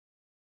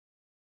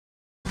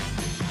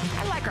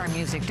like our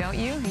music, don't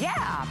you?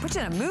 Yeah, puts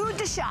you in a mood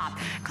to shop.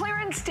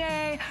 Clearance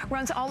Day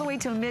runs all the way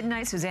till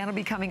midnight. Suzanne will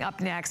be coming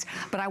up next,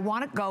 but I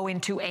want to go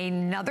into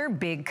another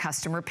big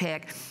customer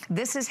pick.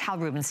 This is Hal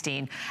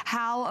Rubenstein.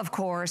 Hal, of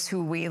course,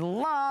 who we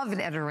love, an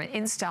editor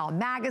in InStyle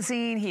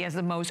magazine. He has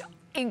the most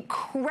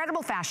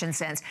incredible fashion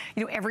sense.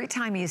 You know, every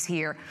time he's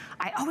here,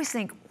 I always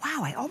think,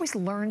 wow, I always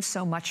learn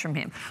so much from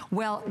him.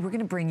 Well, we're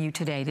gonna bring you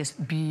today this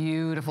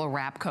beautiful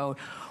wrap coat.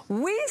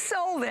 We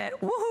sold it,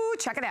 woohoo,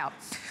 check it out.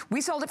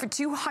 We sold it for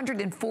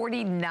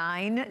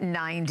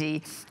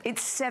 $249.90.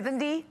 It's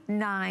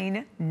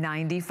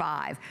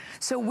 $79.95.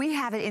 So we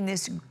have it in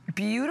this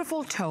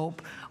beautiful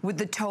taupe with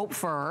the taupe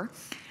fur.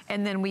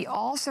 And then we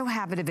also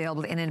have it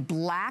available in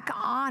black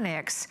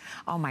onyx.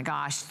 Oh my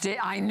gosh,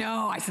 I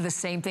know, I said the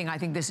same thing. I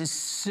think this is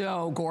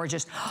so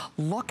gorgeous.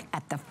 Look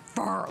at the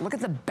fur, look at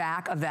the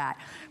back of that.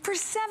 For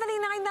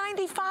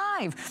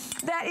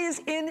 $79.95, that is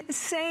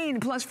insane.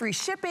 Plus free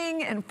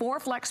shipping and 4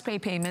 flex pay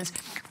payments,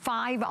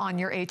 5 on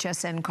your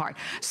HSN card.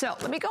 So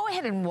let me go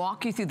ahead and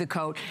walk you through the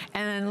coat,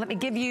 and let me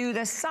give you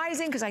the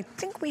sizing, because I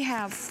think we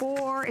have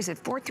 4, is it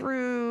 4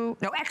 through,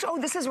 no, extra, oh,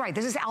 this is right,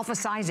 this is alpha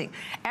sizing.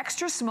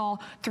 Extra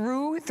small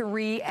through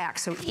 3X,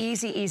 so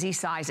easy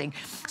sizing.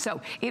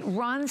 So it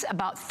runs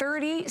about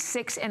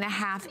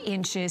 36.5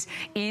 inches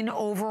in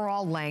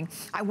overall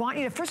length. I want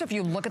you to, first if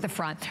you look at the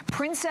front,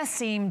 princess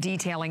seam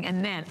detailing,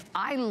 and then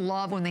I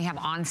love when they have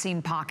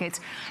on-seam pockets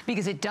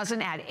because it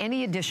doesn't add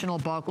any additional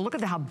bulk. Look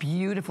at how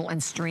beautiful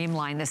and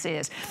streamlined this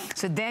is.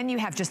 So then you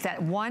have just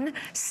that one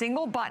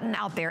single button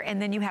out there,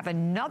 and then you have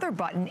another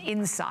button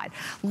inside.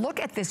 Look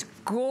at this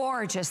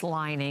gorgeous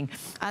lining.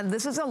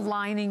 This is a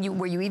lining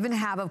where you even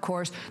have, of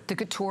course, the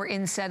couture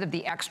inset of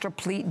the extra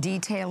pleat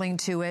detailing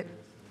to it.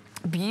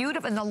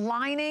 Beautiful. And the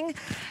lining,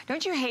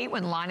 don't you hate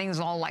when lining is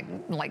all like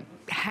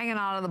hanging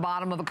out of the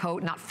bottom of a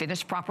coat, not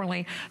finished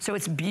properly? So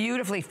it's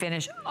beautifully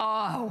finished.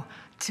 Oh,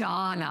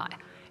 Donna.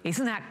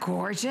 Isn't that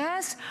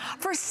gorgeous?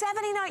 For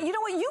 $79, you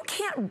know what? You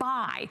can't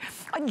buy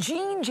a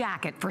jean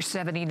jacket for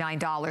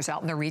 $79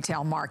 out in the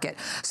retail market.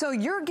 So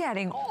you're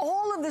getting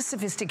all of the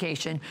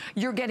sophistication.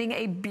 You're getting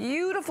a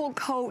beautiful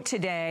coat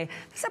today.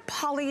 It's a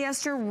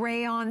polyester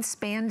rayon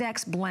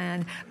spandex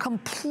blend,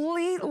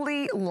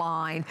 completely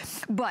lined.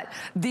 But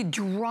the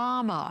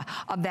drama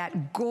of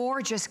that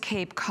gorgeous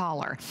cape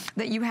collar,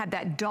 that you had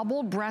that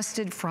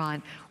double-breasted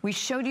front. We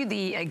showed you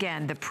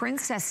again, the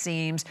princess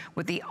seams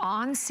with the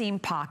on-seam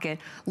pocket.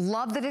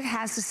 Love that it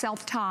has the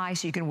self-tie,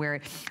 so you can wear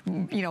it,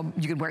 you know,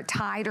 you can wear it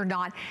tied or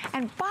not.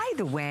 And by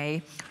the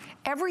way,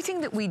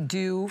 everything that we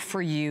do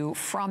for you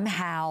from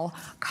Hal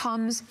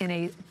comes in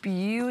a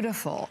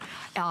beautiful,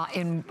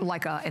 in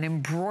like an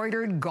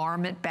embroidered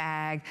garment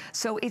bag.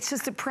 So it's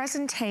just a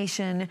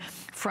presentation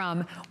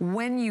from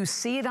when you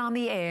see it on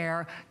the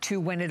air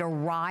to when it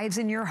arrives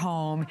in your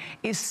home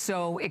is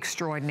so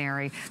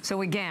extraordinary.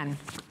 So again,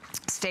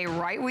 stay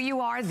right where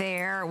you are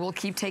there. We'll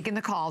keep taking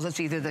the calls. It's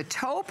either the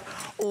taupe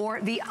or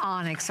the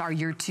onyx are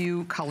your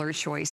 2 color choices.